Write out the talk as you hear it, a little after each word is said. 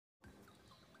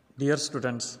Dear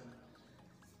students,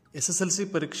 SSLC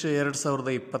ಪರೀಕ್ಷೆ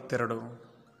 2022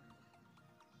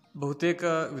 ಬಹುತೇಕ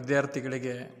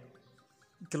ವಿದ್ಯಾರ್ಥಿಗಳಿಗೆ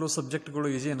ಕೆಲವು ಸಬ್ಜೆಕ್ಟ್ಗಳು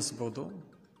ಈಸಿ ಅನಿಸ್ಬೋದು.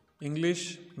 ಇಂಗ್ಲೀಷ್,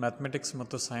 ಮ್ಯಾಥಮೆಟಿಕ್ಸ್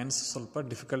ಮತ್ತು ಸೈನ್ಸ್ ಸ್ವಲ್ಪ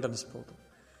ಡಿಫಿಕಲ್ಟ್ ಅನಿಸ್ಬೋದು.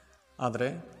 ಆದರೆ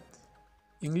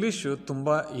ಇಂಗ್ಲೀಷು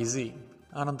ತುಂಬ ಈಸಿ,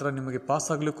 ಆನಂತರ ನಿಮಗೆ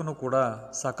ಪಾಸ್ ಆಗಲಿಕ್ಕೂ ಕೂಡ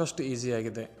ಸಾಕಷ್ಟು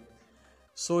ಈಸಿಯಾಗಿದೆ.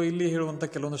 ಸೊ ಇಲ್ಲಿ ಹೇಳುವಂಥ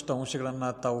ಕೆಲವೊಂದಷ್ಟು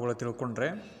ಅಂಶಗಳನ್ನು ತಾವುಗಳು ತಿಳ್ಕೊಂಡ್ರೆ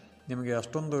ನಿಮಗೆ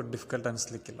ಅಷ್ಟೊಂದು ಡಿಫಿಕಲ್ಟ್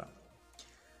ಅನಿಸ್ಲಿಕ್ಕಿಲ್ಲ.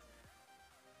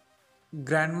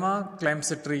 ಗ್ರ್ಯಾಂಡ್ಮಾ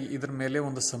ಕ್ಲೈಮ್ಸೆಟ್ರಿ ಇದ್ರ ಮೇಲೆ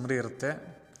ಒಂದು ಸಮರಿ ಇರುತ್ತೆ.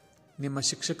 ನಿಮ್ಮ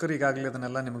ಶಿಕ್ಷಕರು ಈಗಾಗಲೇ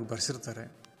ಅದನ್ನೆಲ್ಲ ನಿಮಗೆ ಬರೆಸಿರ್ತಾರೆ.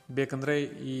 ಬೇಕಂದರೆ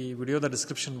ಈ ವಿಡಿಯೋದ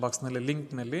ಡಿಸ್ಕ್ರಿಪ್ಷನ್ ಬಾಕ್ಸ್ನಲ್ಲಿ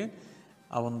ಲಿಂಕ್ನಲ್ಲಿ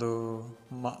ಆ ಒಂದು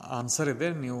ಆನ್ಸರ್ ಇದೆ.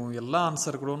 ನೀವು ಎಲ್ಲ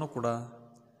ಆನ್ಸರ್ಗಳೂ ಕೂಡ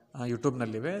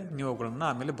ಯೂಟ್ಯೂಬ್ನಲ್ಲಿವೆ, ನೀವು ಅವುಗಳನ್ನು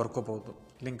ಆಮೇಲೆ ಬರ್ಕೋಬೋದು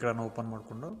ಲಿಂಕ್ಗಳನ್ನು ಓಪನ್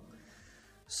ಮಾಡಿಕೊಂಡು.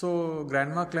 ಸೊ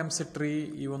ಗ್ರ್ಯಾಂಡ್ಮಾ ಕ್ಲೈಮ್ಸೆಟ್ರಿ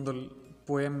ಈ ಒಂದು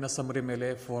ಪೋಯಮ್ನ ಸಮರಿ ಮೇಲೆ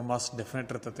 4 ಮಾರ್ಕ್ಸ್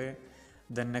ಡೆಫಿನೆಟ್ ಇರ್ತದೆ.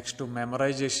 ದೆನ್ ನೆಕ್ಸ್ಟು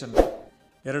ಮೆಮರೈಜೇಷನ್,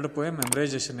 2 ಪೋಯಮ್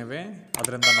ಮೆಮರೈಜೇಷನ್ ಇವೆ,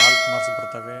 ಅದರಿಂದ 4 ಮಾರ್ಕ್ಸ್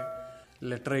ಬರ್ತವೆ.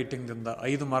 ಲೆಟರ್ ರೈಟಿಂಗ್ದಿಂದ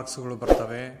 5 ಮಾರ್ಕ್ಸ್ಗಳು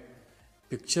ಬರ್ತವೆ.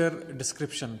 ಪಿಕ್ಚರ್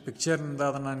ಡಿಸ್ಕ್ರಿಪ್ಷನ್, ಪಿಕ್ಚರ್ನಿಂದ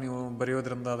ಅದನ್ನು ನೀವು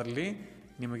ಬರೆಯೋದ್ರಿಂದ ಅದರಲ್ಲಿ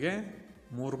ನಿಮಗೆ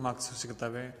 3 ಮಾರ್ಕ್ಸ್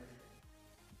ಸಿಗ್ತವೆ.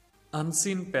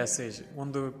 ಅನ್ಸೀನ್ ಪ್ಯಾಸೇಜ್,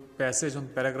 ಒಂದು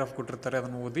ಪ್ಯಾರಾಗ್ರಾಫ್ ಕೊಟ್ಟಿರ್ತಾರೆ,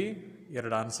 ಅದನ್ನು ಓದಿ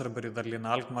 2 ಆನ್ಸರ್ ಬರೆಯೋದ್ರಲ್ಲಿ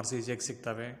 4 ಮಾರ್ಕ್ಸ್ ಈಸಿಯಾಗಿ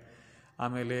ಸಿಗ್ತವೆ.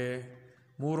 ಆಮೇಲೆ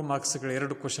 3 ಮಾರ್ಕ್ಸ್ಗಳ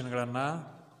 2 ಕ್ವಶನ್ಗಳನ್ನು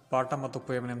ಪಾಠ ಮತ್ತು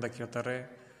ಪೋಯಮ್ನಿಂದ ಕೇಳ್ತಾರೆ.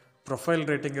 ಪ್ರೊಫೈಲ್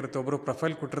ರೇಟಿಂಗ್ ಇರುತ್ತೆ, ಒಬ್ಬರು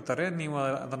ಪ್ರೊಫೈಲ್ ಕೊಟ್ಟಿರ್ತಾರೆ, ನೀವು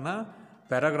ಅದನ್ನು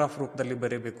ಪ್ಯಾರಾಗ್ರಾಫ್ ರೂಪದಲ್ಲಿ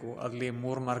ಬರೀಬೇಕು, ಅಲ್ಲಿ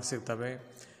 3 ಮಾರ್ಕ್ಸ್ ಸಿಗ್ತವೆ.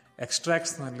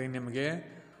 ಎಕ್ಸ್ಟ್ರಾಕ್ಟ್ಸ್ನಲ್ಲಿ ನಿಮಗೆ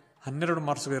 12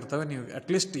 ಮಾರ್ಕ್ಸ್ಗಳು ಇರ್ತವೆ, ನೀವು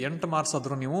ಅಟ್ಲೀಸ್ಟ್ 8 ಮಾರ್ಕ್ಸ್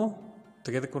ಆದರೂ ನೀವು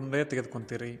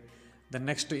ತೆಗೆದುಕೊಂತೀರಿ. ದೆನ್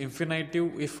ನೆಕ್ಸ್ಟ್ ಇನ್ಫಿನೈಟಿವ್,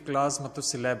 ಇಫ್, ಕ್ಲಾಸ್ ಮತ್ತು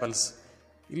ಸಿಲೆಬಲ್ಸ್,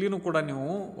 ಇಲ್ಲಿನೂ ಕೂಡ ನೀವು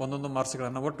 1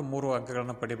 ಮಾರ್ಕ್ಸ್ಗಳನ್ನು ಒಟ್ಟು 3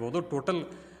 ಅಂಕಗಳನ್ನು ಪಡಿಬೋದು. ಟೋಟಲ್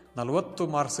 40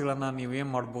 ಮಾರ್ಕ್ಸ್ಗಳನ್ನು ನೀವೇನು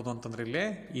ಮಾಡ್ಬೋದು ಅಂತಂದರೆ ಇಲ್ಲೇ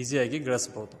ಈಸಿಯಾಗಿ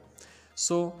ಗಳಿಸ್ಬೋದು.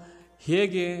 ಸೊ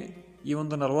ಹೇಗೆ ಈ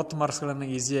ಒಂದು 40 ಮಾರ್ಕ್ಸ್ಗಳನ್ನು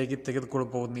ಈಸಿಯಾಗಿ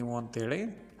ತೆಗೆದುಕೊಳ್ಬೋದು ನೀವು ಅಂತೇಳಿ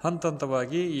ಹಂತ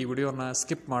ಹಂತವಾಗಿ ಈ ವಿಡಿಯೋನ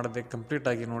ಸ್ಕಿಪ್ ಮಾಡದೆ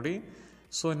ಕಂಪ್ಲೀಟಾಗಿ ನೋಡಿ.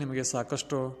 ಸೊ ನಿಮಗೆ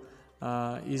ಸಾಕಷ್ಟು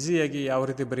ಈಸಿಯಾಗಿ ಯಾವ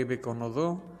ರೀತಿ ಬರೀಬೇಕು ಅನ್ನೋದು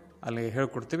ಅಲ್ಲಿ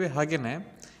ಹೇಳ್ಕೊಡ್ತೀವಿ. ಹಾಗೆಯೇ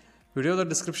ವಿಡಿಯೋದ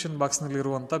ಡಿಸ್ಕ್ರಿಪ್ಷನ್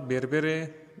ಬಾಕ್ಸ್ನಲ್ಲಿರುವಂಥ ಬೇರೆ ಬೇರೆ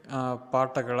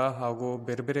ಪಾಠಗಳ ಹಾಗೂ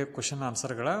ಬೇರೆ ಬೇರೆ ಕ್ವಶನ್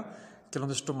ಆನ್ಸರ್ಗಳ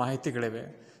ಕೆಲವೊಂದಿಷ್ಟು ಮಾಹಿತಿಗಳಿವೆ.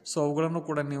 ಸೊ ಅವುಗಳನ್ನು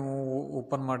ಕೂಡ ನೀವು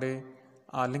ಓಪನ್ ಮಾಡಿ,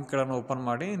 ಆ ಲಿಂಕ್ಗಳನ್ನು ಓಪನ್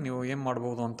ಮಾಡಿ ನೀವು ಏನು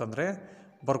ಮಾಡ್ಬೋದು ಅಂತಂದರೆ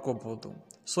ಬರ್ಕೋಬೋದು.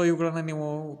 ಸೊ ಇವುಗಳನ್ನು ನೀವು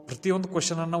ಪ್ರತಿಯೊಂದು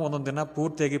ಕ್ವಶನನ್ನು ಒಂದೊಂದು ದಿನ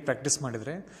ಪೂರ್ತಿಯಾಗಿ ಪ್ರಾಕ್ಟೀಸ್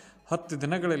ಮಾಡಿದರೆ 10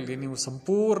 ದಿನಗಳಲ್ಲಿ ನೀವು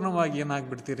ಸಂಪೂರ್ಣವಾಗಿ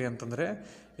ಏನಾಗ್ಬಿಡ್ತೀರಿ ಅಂತಂದರೆ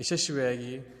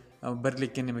ಯಶಸ್ವಿಯಾಗಿ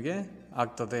ಬರಲಿಕ್ಕೆ ನಿಮಗೆ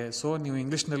ಆಗ್ತದೆ. ಸೊ ನೀವು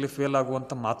ಇಂಗ್ಲೀಷ್ನಲ್ಲಿ ಫೇಲ್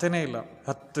ಆಗುವಂಥ ಮಾತೇ ಇಲ್ಲ.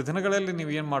 10 ದಿನಗಳಲ್ಲಿ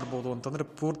ನೀವು ಏನು ಮಾಡ್ಬೋದು ಅಂತಂದರೆ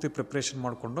ಪೂರ್ತಿ ಪ್ರಿಪ್ರೇಷನ್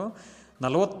ಮಾಡಿಕೊಂಡು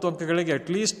 40 ಅಂಕಗಳಿಗೆ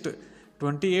ಅಟ್ಲೀಸ್ಟ್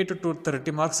 28 to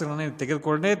 30 ಮಾರ್ಕ್ಸ್ಗಳನ್ನು ನೀವು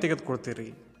ತೆಗೆದುಕೊಳ್ತೀರಿ.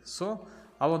 ಸೊ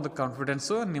ಆ ಒಂದು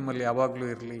ಕಾನ್ಫಿಡೆನ್ಸು ನಿಮ್ಮಲ್ಲಿ ಯಾವಾಗಲೂ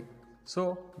ಇರಲಿ. So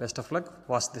best of luck,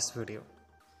 watch this video.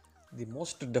 The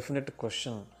most definite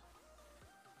question,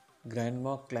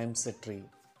 grandma ಕ್ಲೈಮ್ಸೆಟ್ರಿ.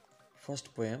 First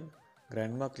poem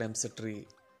grandma ಕ್ಲೈಮ್ಸೆಟ್ರಿ.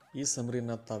 ಈ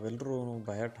ಸಮರಿನ ತಾವೆಲ್ಲರೂ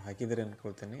ಬಯಾಟ್ ಹಾಕಿದ್ದೀರಿ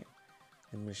ಅಂದ್ಕೊಳ್ತೀನಿ.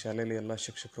 ನಿಮ್ಮ ಶಾಲೆಯಲ್ಲಿ ಎಲ್ಲ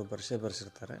ಶಿಕ್ಷಕರು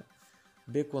ಬರೆಸಿರ್ತಾರೆ.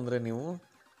 ಬೇಕು ಅಂದರೆ ನೀವು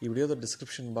ಈ ವಿಡಿಯೋದ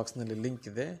ಡಿಸ್ಕ್ರಿಪ್ಷನ್ ಬಾಕ್ಸ್ನಲ್ಲಿ ಲಿಂಕ್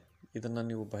ಇದೆ, ಇದನ್ನು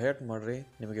ನೀವು ಬಯಾಟ್ ಮಾಡಿರಿ,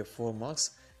 ನಿಮಗೆ 4 ಮಾರ್ಕ್ಸ್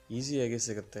ಈಸಿಯಾಗಿ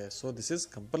ಸಿಗುತ್ತೆ. So this is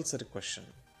compulsory question.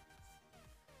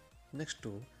 Next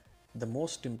the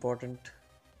most important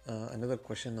another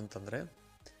question ಅಂತಂದರೆ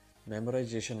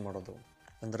ಮೆಮರೈಜೇಷನ್ ಮಾಡೋದು,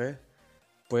 ಅಂದರೆ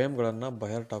ಪೊಯಮ್ಗಳನ್ನು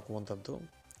ಬಯಾಟ್ ಹಾಕುವಂಥದ್ದು.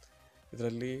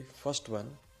 ಇದರಲ್ಲಿ first one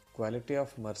quality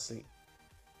of mercy.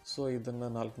 So ಇದನ್ನು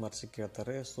 4 ಮಾರ್ಕ್ಸಿಗೆ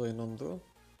ಕೇಳ್ತಾರೆ. ಸೊ ಇನ್ನೊಂದು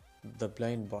ದ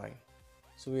ಬ್ಲೈಂಡ್ ಬಾಯ್.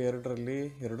 ಸೊ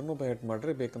ಎರಡನ್ನೂ ಬಯಾಟ್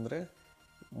ಮಾಡಿರಿ. ಬೇಕಂದರೆ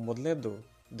ಮೊದಲನೇದು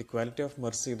ದಿ ಕ್ವಾಲಿಟಿ ಆಫ್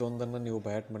ಮರ್ಸಿ, ಇದೊಂದನ್ನು ನೀವು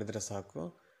ಬಯಾಟ್ ಮಾಡಿದರೆ ಸಾಕು,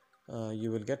 you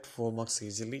will get 4 marks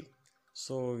easily.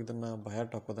 So ಇದನ್ನು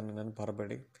ಬಯಾಟ್ ಹಾಕೋದನ್ನು ನೆನಪು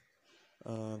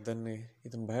ದೆನ್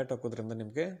ಇದನ್ನು ಬಯಾಟ್ ಹಾಕೋದ್ರಿಂದ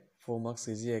ನಿಮಗೆ 4 ಮಾರ್ಕ್ಸ್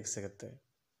ಈಸಿಯಾಗಿ ಸಿಗುತ್ತೆ.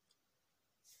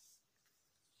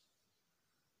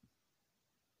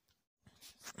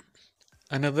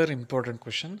 Another important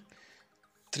question,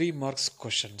 3 marks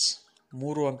questions,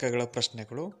 3 ಅಂಕಗಳ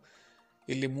ಪ್ರಶ್ನೆಗಳು.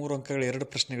 ಇಲ್ಲಿ 3 ಅಂಕಗಳ 2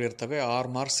 ಪ್ರಶ್ನೆಗಳಿರ್ತವೆ, 6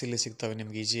 ಮಾರ್ಕ್ಸ್ ಇಲ್ಲಿ ಸಿಗ್ತವೆ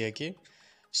ನಿಮಗೆ ಈಸಿಯಾಗಿ.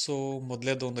 ಸೊ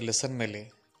ಮೊದಲೇದು ಒಂದು ಲೆಸನ್ ಮೇಲೆ,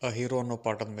 ಆ ಹೀರೋ ಅನ್ನೋ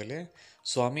ಪಾಠದ ಮೇಲೆ,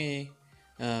 ಸ್ವಾಮಿ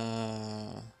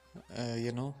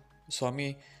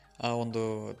ಒಂದು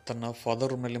ತನ್ನ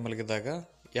ಫಾದರ್ ರೂಮ್ನಲ್ಲಿ ಮಲಗಿದಾಗ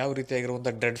ಯಾವ ರೀತಿಯಾಗಿರುವಂಥ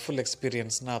ಡ್ರೆಡ್ಫುಲ್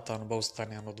ಎಕ್ಸ್ಪೀರಿಯನ್ಸ್ನ ಆತ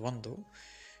ಅನುಭವಿಸ್ತಾನೆ ಅನ್ನೋದು ಒಂದು.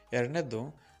 ಎರಡನೇದು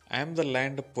I am the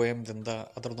land ಪೋಯಮ್ದಿಂದ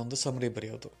ಅದರದ್ದೊಂದು summary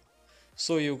ಬರೆಯೋದು.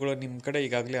 ಸೊ ಇವುಗಳು ನಿಮ್ಮ ಕಡೆ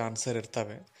ಈಗಾಗಲೇ ಆನ್ಸರ್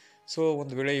ಇರ್ತವೆ. ಸೊ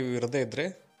ಒಂದು ವೇಳೆ ಇವು ಇರದೇ ಇದ್ದರೆ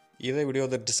ಇದೇ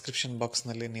ವಿಡಿಯೋದ ಡಿಸ್ಕ್ರಿಪ್ಷನ್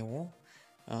ಬಾಕ್ಸ್ನಲ್ಲಿ ನೀವು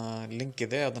ಲಿಂಕ್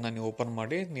ಇದೆ, ಅದನ್ನು ನೀವು ಓಪನ್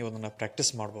ಮಾಡಿ ನೀವು ಅದನ್ನು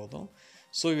ಪ್ರಾಕ್ಟೀಸ್ ಮಾಡ್ಬೋದು.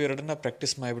 ಸೊ ಇವೆರಡನ್ನ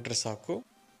ಪ್ರಾಕ್ಟೀಸ್ ಮಾಡಿಬಿಟ್ರೆ ಸಾಕು.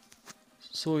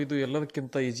 ಸೊ ಇದು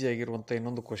ಎಲ್ಲದಕ್ಕಿಂತ ಈಸಿಯಾಗಿರುವಂಥ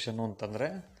ಇನ್ನೊಂದು ಕ್ವಶನು ಅಂತಂದರೆ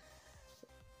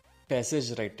ಪ್ಯಾಸೇಜ್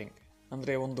ರೈಟಿಂಗ್.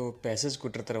 ಅಂದರೆ ಒಂದು ಪ್ಯಾಸೇಜ್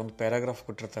ಕೊಟ್ಟಿರ್ತಾರೆ, ಒಂದು ಪ್ಯಾರಾಗ್ರಾಫ್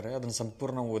ಕೊಟ್ಟಿರ್ತಾರೆ, ಅದನ್ನು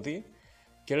ಸಂಪೂರ್ಣ ಓದಿ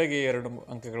ಕೆಳಗೆ 2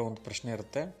 ಅಂಕಗಳ ಒಂದು ಪ್ರಶ್ನೆ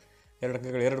ಇರುತ್ತೆ, 2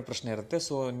 ಅಂಕಗಳ 2 ಪ್ರಶ್ನೆ ಇರುತ್ತೆ.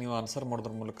 ಸೊ ನೀವು ಆನ್ಸರ್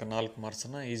ಮಾಡೋದ್ರ ಮೂಲಕ 4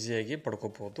 ಮಾರ್ಕ್ಸನ್ನು ಈಸಿಯಾಗಿ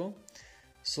ಪಡ್ಕೋಬೋದು.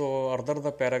 ಸೊ ಅರ್ಧ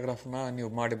ಪ್ಯಾರಾಗ್ರಾಫ್ನ ನೀವು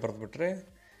ಮಾಡಿ ಬರೆದ್ಬಿಟ್ರೆ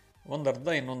ಒಂದು ಅರ್ಧ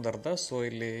ಇನ್ನೊಂದು ಅರ್ಧ. ಸೊ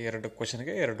ಇಲ್ಲಿ 2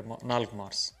 ಕ್ವಶನ್ಗೆ 4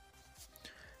 marks.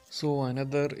 So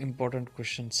another important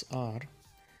questions are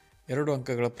 2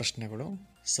 ಅಂಕಗಳ ಪ್ರಶ್ನೆಗಳು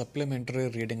ಸಪ್ಲಿಮೆಂಟರಿ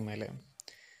ರೀಡಿಂಗ್ ಮೇಲೆ.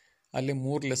 ಅಲ್ಲಿ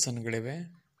 3 ಲೆಸನ್ಗಳಿವೆ.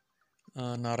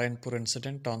 Narayanpur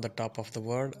incident, on the top of the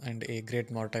world and A great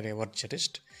ಮಾರ್ಟೈರ್ ever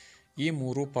cherished. ಈ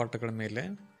 3 ಪಾಠಗಳ ಮೇಲೆ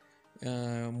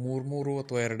 3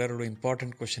 ಅಥವಾ 2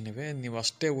 ಇಂಪಾರ್ಟೆಂಟ್ ಕ್ವೆಶನ್ ಇವೆ. ನೀವು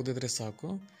ಅಷ್ಟೇ ಓದಿದರೆ ಸಾಕು,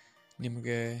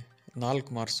 ನಿಮಗೆ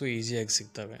 4 ಮಾರ್ಕ್ಸು ಈಸಿಯಾಗಿ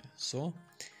ಸಿಗ್ತವೆ. ಸೊ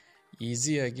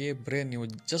ಈಸಿಯಾಗಿ ಬರೀ ನೀವು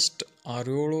ಜಸ್ಟ್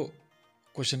 6-7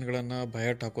 ಕ್ವೆಶನ್ಗಳನ್ನು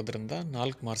ಬಯಟ್ ಹಾಕೋದ್ರಿಂದ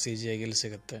 4 ಮಾರ್ಕ್ಸ್ ಈಸಿಯಾಗಿ ಇಲ್ಲಿ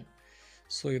ಸಿಗುತ್ತೆ.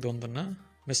 ಸೊ ಇದೊಂದನ್ನು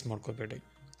ಮಿಸ್ ಮಾಡ್ಕೋಬೇಡಿ.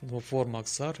 4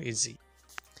 ಮಾರ್ಕ್ಸ್ ಆರ್ ಈಸಿ.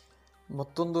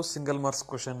 ಮತ್ತೊಂದು ಸಿಂಗಲ್ ಮಾರ್ಕ್ಸ್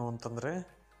ಕ್ವೆಶನು ಅಂತಂದರೆ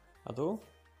ಅದು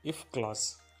ಇಫ್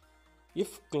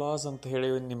ಕ್ಲಾಸ್ ಅಂತ ಹೇಳಿ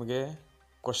ನಿಮಗೆ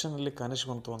ಕ್ವಶನಲ್ಲಿ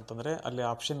ಕಾಣಿಸ್ಕೊಂತು ಅಂತಂದರೆ ಅಲ್ಲಿ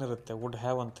ಆಪ್ಷನ್ ಇರುತ್ತೆ ವುಡ್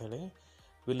ಹ್ಯಾವ್ ಅಂಥೇಳಿ.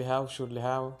 ವಿಲ್ ಹ್ಯಾವ್, ಶುಡ್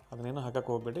ಹ್ಯಾವ್ ಅದನ್ನೇನು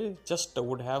ಹಾಕಕ್ಕೆ ಹೋಗ್ಬೇಡಿ. ಜಸ್ಟ್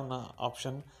ವುಡ್ ಹ್ಯಾವ್ನ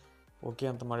ಆಪ್ಷನ್ ಓಕೆ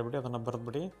ಅಂತ ಮಾಡಿಬಿಡಿ, ಅದನ್ನು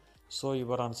ಬರೆದ್ಬಿಡಿ. So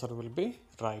your answer will be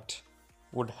right.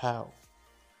 Would have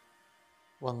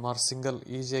 1 marks single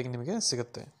ಈಸಿಯಾಗಿ ನಿಮಗೆ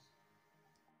ಸಿಗುತ್ತೆ.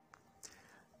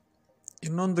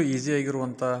 ಇನ್ನೊಂದು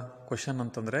ಈಸಿಯಾಗಿರುವಂಥ ಕ್ವಶನ್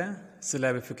ಅಂತಂದರೆ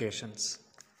ಸಿಲ್ಯಾಬಿಫಿಕೇಷನ್ಸ್.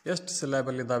 ಎಷ್ಟು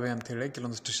ಸಿಲ್ಯಾಬಲ್ ಇದ್ದಾವೆ ಅಂಥೇಳಿ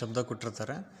ಕೆಲವೊಂದಿಷ್ಟು ಶಬ್ದ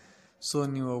ಕೊಟ್ಟಿರ್ತಾರೆ. ಸೊ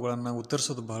ನೀವು ಅವುಗಳನ್ನು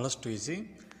ಉತ್ತರಿಸೋದು ಬಹಳಷ್ಟು ಈಸಿ.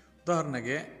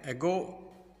 ಉದಾಹರಣೆಗೆ ಎಗೋ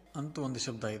ಅಂತ ಒಂದು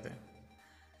ಶಬ್ದ ಇದೆ.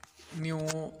 ನೀವು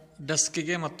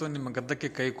ಡೆಸ್ಕಿಗೆ ಮತ್ತು ನಿಮ್ಮ ಗದ್ದಕ್ಕೆ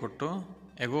ಕೈ ಕೊಟ್ಟು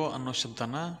ಎಗೋ ಅನ್ನೋ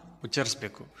ಶಬ್ದನ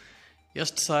ಉಚ್ಚರಿಸಬೇಕು.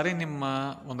 ಎಷ್ಟು ಸಾರಿ ನಿಮ್ಮ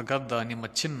ಒಂದು ಗದ್ದ, ನಿಮ್ಮ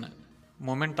ಚಿನ್ನ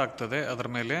ಮೂಮೆಂಟ್ ಆಗ್ತದೆ, ಅದರ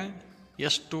ಮೇಲೆ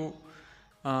ಎಷ್ಟು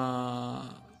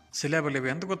ಸಿಲ್ಯಾಬಲ್ ಇವೆ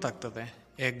ಅಂತ ಗೊತ್ತಾಗ್ತದೆ.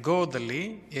 ಎಗೋದಲ್ಲಿ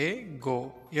ಎ ಗೋ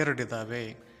 2 ಇದ್ದಾವೆ.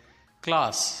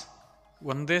 ಕ್ಲಾಸ್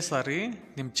ಒಂದೇ ಸಾರಿ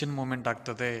ನಿಮ್ಮ ಚಿನ್ ಮೂಮೆಂಟ್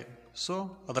ಆಗ್ತದೆ, ಸೊ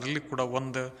ಅದರಲ್ಲಿ ಕೂಡ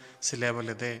 1 ಸಿಲ್ಯಾಬಲ್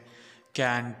ಇದೆ.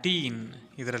 ಕ್ಯಾಂಟೀನ್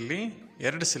ಇದರಲ್ಲಿ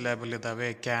 2 ಸಿಲ್ಯಾಬಲ್ ಇದ್ದಾವೆ,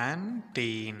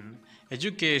 ಕ್ಯಾಂಟೀನ್.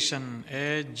 ಎಜುಕೇಷನ್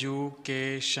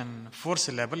 4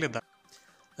 ಸಿಲ್ಯಾಬಲ್ ಇದ್ದಾವೆ.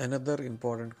 Another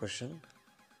important question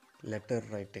letter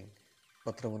writing,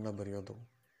 ಪತ್ರವನ್ನು ಬರೆಯೋದು.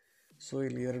 ಸೊ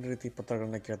ಇಲ್ಲಿ 2 ರೀತಿ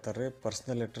ಪತ್ರಗಳನ್ನ ಕೇಳ್ತಾರೆ,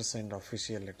 personal letters and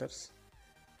official letters.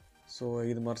 So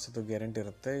 5 marks ಇದು ಗ್ಯಾರಂಟಿ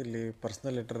ಇರುತ್ತೆ. ಇಲ್ಲಿ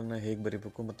ಪರ್ಸ್ನಲ್ ಲೆಟರನ್ನು ಹೇಗೆ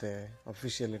ಬರೀಬೇಕು ಮತ್ತು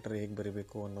ಅಫಿಷಿಯಲ್ ಲೆಟರ್ ಹೇಗೆ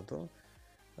ಬರೀಬೇಕು ಅನ್ನೋದು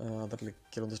ಅದರಲ್ಲಿ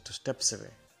ಕೆಲವೊಂದಿಷ್ಟು ಸ್ಟೆಪ್ಸ್ ಇವೆ.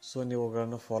 ಸೊ ನೀವು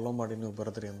ಅವುಗಳನ್ನು ಫಾಲೋ ಮಾಡಿ ನೀವು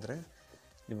ಬರೆದ್ರಿ ಅಂದರೆ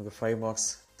ನಿಮಗೆ 5 ಮಾರ್ಕ್ಸ್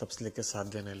ತಪ್ಪಿಸ್ಲಿಕ್ಕೆ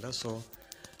ಸಾಧ್ಯನೇ ಇಲ್ಲ. ಸೊ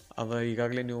ಅದು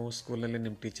ಈಗಾಗಲೇ ನೀವು ಸ್ಕೂಲಲ್ಲಿ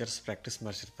ನಿಮ್ಮ ಟೀಚರ್ಸ್ ಪ್ರಾಕ್ಟೀಸ್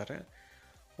ಮಾಡಿಸಿರ್ತಾರೆ.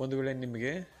 ಒಂದು ವೇಳೆ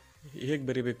ನಿಮಗೆ ಹೇಗೆ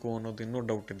ಬರೀಬೇಕು ಅನ್ನೋದು ಇನ್ನೂ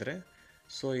ಡೌಟ್ ಇದ್ದರೆ,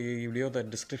 ಸೊ ಈ ವಿಡಿಯೋದ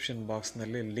ಡಿಸ್ಕ್ರಿಪ್ಷನ್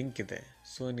ಬಾಕ್ಸ್ನಲ್ಲಿ ಲಿಂಕ್ ಇದೆ.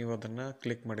 ಸೊ ನೀವು ಅದನ್ನು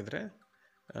ಕ್ಲಿಕ್ ಮಾಡಿದರೆ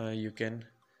you can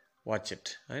watch it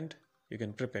and you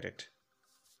can prepare it.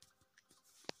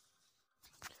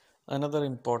 Another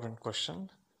important question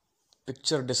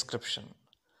picture description.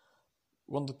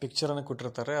 ಒಂದು ಪಿಕ್ಚರನ್ನು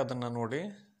ಕೊಟ್ಟಿರ್ತಾರೆ, ಅದನ್ನು ನೋಡಿ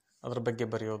ಅದರ ಬಗ್ಗೆ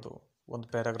ಬರೆಯೋದು, ಒಂದು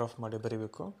ಪ್ಯಾರಾಗ್ರಾಫ್ ಮಾಡಿ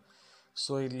ಬರೀಬೇಕು.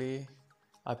 ಸೊ ಇಲ್ಲಿ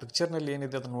ಆ ಪಿಕ್ಚರ್ನಲ್ಲಿ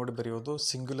ಏನಿದೆ ಅದನ್ನು ನೋಡಿ ಬರೆಯೋದು.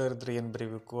 ಸಿಂಗ್ಯುಲರ್ ಇದ್ದರೆ ಏನು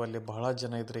ಬರೀಬೇಕು, ಅಲ್ಲಿ ಬಹಳ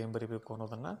ಜನ ಇದ್ದರೆ ಏನು ಬರೀಬೇಕು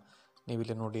ಅನ್ನೋದನ್ನು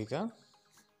ನೀವಿಲ್ಲಿ ನೋಡಿ. ಈಗ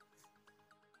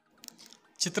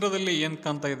ಚಿತ್ರದಲ್ಲಿ ಏನು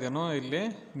ಕಾಣ್ತಾ ಇದೆಯೋ ಇಲ್ಲಿ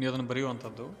ನೀವು ಅದನ್ನು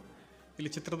ಬರೆಯುವಂಥದ್ದು.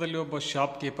 ಇಲ್ಲಿ ಚಿತ್ರದಲ್ಲಿ ಒಬ್ಬ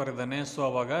ಶಾಪ್ ಕೀಪರ್ ಇದ್ದಾನೆ. ಸೊ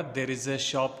ಆವಾಗ there is A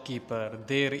shop keeper,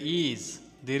 there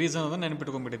is ಅನ್ನೋದನ್ನು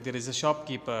ನೆನಪಿಟ್ಕೊಂಡ್ಬಿಡಿ. There is A shop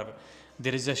keeper,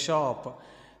 there is A shop,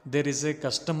 there is A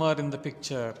customer in the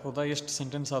picture. ಹೌದಾ, ಎಷ್ಟು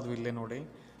ಸೆಂಟೆನ್ಸ್ ಆದವು ಇಲ್ಲೇ ನೋಡಿ.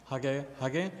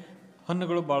 ಹಾಗೆ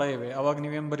ಹಣ್ಣುಗಳು ಭಾಳ ಇವೆ, ಅವಾಗ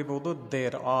ನೀವೇನು ಬರಿಬೋದು,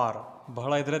 ದೇರ್ ಆರ್.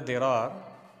 ಬಹಳ ಇದ್ದರೆ ದೇರ್ ಆರ್,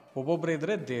 ಒಬ್ಬೊಬ್ಬರೇ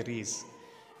ಇದ್ದರೆ ದೇರ್ ಈಸ್.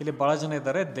 ಇಲ್ಲಿ ಭಾಳ ಜನ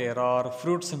ಇದ್ದಾರೆ, there are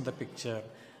fruits in the picture,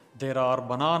 there are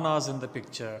bananas in the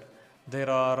picture,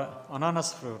 there are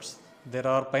ಅನಾನಸ್ ಫ್ರೂಟ್ಸ್, ದೇರ್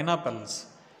ಆರ್ ಪೈನಾಪಲ್ಸ್.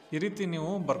 ಈ ರೀತಿ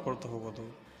ನೀವು ಬರ್ಕೊಳ್ತಾ ಹೋಗೋದು.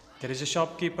 There is A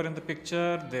shop keeper in the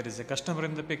picture, there is A customer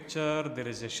in the picture, there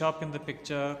is A shop in the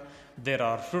picture, there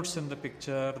are fruits in the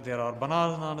picture, there are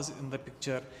bananas in the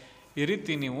picture. ಈ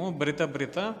ರೀತಿ ನೀವು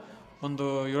ಬರಿತಾ ಒಂದು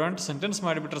 7-8 sentence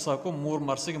ಮಾಡಿಬಿಟ್ರೆ ಸಾಕು, 3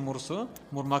 ಮಾರ್ಕ್ಸಿಗೆ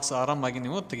 3 marks ಆರಾಮಾಗಿ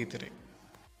ನೀವು ತೆಗಿತೀರಿ.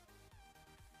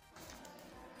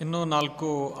 ಇನ್ನು 4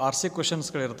 RC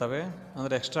ಕ್ವೆಶನ್ಸ್ಗಳಿರ್ತವೆ,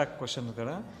 ಅಂದರೆ ಎಕ್ಸ್ಟ್ರಾ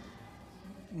ಕ್ವೆಶನ್ಸ್ಗಳು.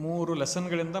 3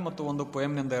 ಲೆಸನ್ಗಳಿಂದ ಮತ್ತು 1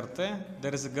 ಪೊಯಮ್ನಿಂದ ಇರುತ್ತೆ.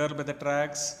 There is A girl by the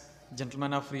tracks,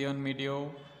 gentleman of Rio and ಮೀಡಿಯೋ,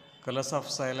 colours of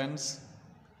silence.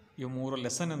 ಇವು 3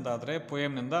 ಲೆಸನ್ನಿಂದ ಆದರೆ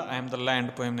ಪೊಯಮ್ನಿಂದ ಐ ಆಮ್ ದ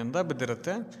ಲ್ಯಾಂಡ್ ಪೊಯಮ್ನಿಂದ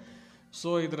ಬಿದ್ದಿರುತ್ತೆ.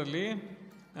 ಸೊ ಇದರಲ್ಲಿ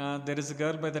there is A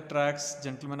girl by the tracks,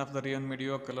 gentleman of the Rio and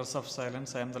ಮೀಡಿಯೋ, colours of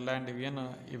silence, I am the land ಇವೇನು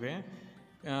ಇವೆ.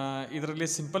 ಇದರಲ್ಲಿ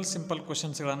simple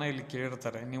ಕ್ವೆಶನ್ಸ್ಗಳನ್ನು ಇಲ್ಲಿ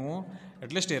ಕೇಳಿರ್ತಾರೆ. ನೀವು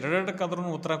at least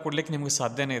 2 ಉತ್ತರ ಕೊಡಲಿಕ್ಕೆ ನಿಮಗೆ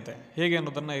ಸಾಧ್ಯನೇ ಇದೆ. ಹೇಗೆ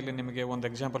ಅನ್ನೋದನ್ನು ಇಲ್ಲಿ ನಿಮಗೆ ಒಂದು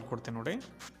ಎಕ್ಸಾಂಪಲ್ ಕೊಡ್ತೀನಿ ನೋಡಿ.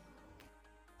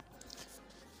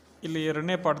 ಇಲ್ಲಿ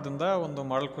 2ನೇ ಪಾಠದಿಂದ ಒಂದು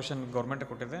ಮಾಡಲ್ ಕ್ವೆಶನ್ ಗೌರ್ಮೆಂಟ್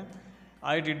ಕೊಟ್ಟಿದೆ.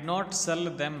 I did not sell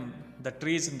them the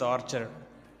trees in the orchard.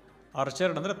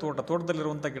 Orchard ಅಂದರೆ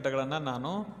ತೋಟದಲ್ಲಿರುವಂಥ ಗಿಡಗಳನ್ನು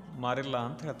ನಾನು ಮಾರಿಲ್ಲ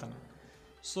ಅಂತ ಹೇಳ್ತಾನೆ.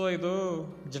 ಸೊ ಇದು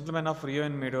ಜೆಂಟಲ್ಮ್ಯಾನ್ ಆಫ್ ರಿಯೋ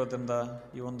ಅಂಡ್ ಮೀಡಿಯೋದಿಂದ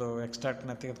ಈ ಒಂದು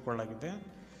ಎಕ್ಸ್ಟ್ರಾಕ್ಟನ್ನ ತೆಗೆದುಕೊಳ್ಳಲಾಗಿದೆ.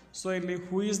 ಸೊ ಇಲ್ಲಿ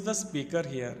who is the speaker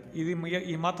here,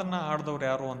 ಈ ಮಾತನ್ನು ಆಡಿದವ್ರು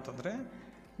ಯಾರು ಅಂತಂದರೆ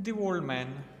ದಿ ಓಲ್ಡ್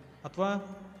ಮ್ಯಾನ್, ಅಥವಾ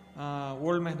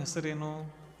ಓಲ್ಡ್ ಮ್ಯಾನ್ ಹೆಸರೇನು,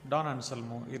 ಡಾನ್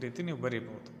ಅನ್ಸಲ್ಮು, ಈ ರೀತಿ ನೀವು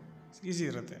ಬರೀಬೋದು, ಈಸಿ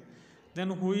ಇರುತ್ತೆ.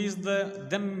 Then who is the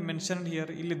them mentioned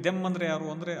here, ಇಲ್ಲಿ ದೆಮ್ ಅಂದರೆ ಯಾರು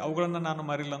ಅಂದರೆ ಅವುಗಳನ್ನು ನಾನು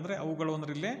ಮಾರಿಲ್ಲ ಅಂದರೆ ಅವುಗಳು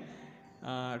ಅಂದ್ರೆ ಇಲ್ಲೇ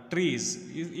ಟ್ರೀಸ್,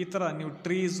 ಈ ಥರ ನೀವು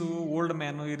ಟ್ರೀಸು, ಓಲ್ಡ್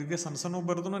ಮ್ಯಾನು ಈ ರೀತಿ ಸಣ್ಣ ಸಣ್ಣ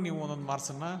ಬರೆದು ನೀವು ಒಂದೊಂದು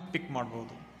ಮಾರ್ಕ್ಸನ್ನು ಪಿಕ್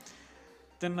ಮಾಡ್ಬೋದು.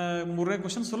 ದೆನ್ ಮೂರನೇ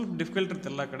ಕ್ವಶನ್ ಸ್ವಲ್ಪ ಡಿಫಿಕಲ್ಟ್ ಇರುತ್ತೆ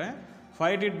ಎಲ್ಲ ಕಡೆ. Why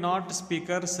did not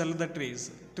speaker sell the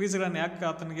ಟ್ರೀಸ್ಗಳನ್ನು ಯಾಕೆ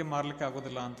ಆತನಿಗೆ ಮಾರಲಿಕ್ಕೆ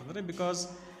ಆಗೋದಿಲ್ಲ ಅಂತಂದರೆ because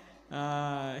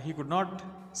he could not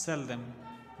sell them,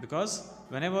 because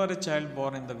when ever A child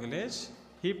born in the village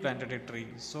he planted A tree.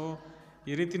 So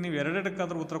ಈ ರೀತಿ ನೀವು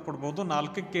ಎರಡೆರಡಕ್ಕಾದ್ರೂ ಉತ್ತರ ಕೊಡ್ಬೋದು,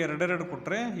 4ಕ್ಕೆ ಎರಡೆರಡು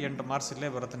ಕೊಟ್ಟರೆ 8 ಮಾರ್ಕ್ಸ್ ಇಲ್ಲೇ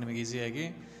ಬರುತ್ತೆ ನಿಮಗೆ ಈಸಿಯಾಗಿ.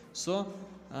 ಸೊ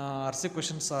RC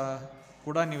ಕ್ವಶನ್ಸ್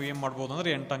ಕೂಡ ನೀವು ಏನು ಮಾಡ್ಬೋದು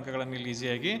ಅಂದರೆ 8 ಅಂಕಗಳನ್ನು ಇಲ್ಲಿ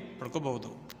ಈಸಿಯಾಗಿ ಪಡ್ಕೋಬಹುದು.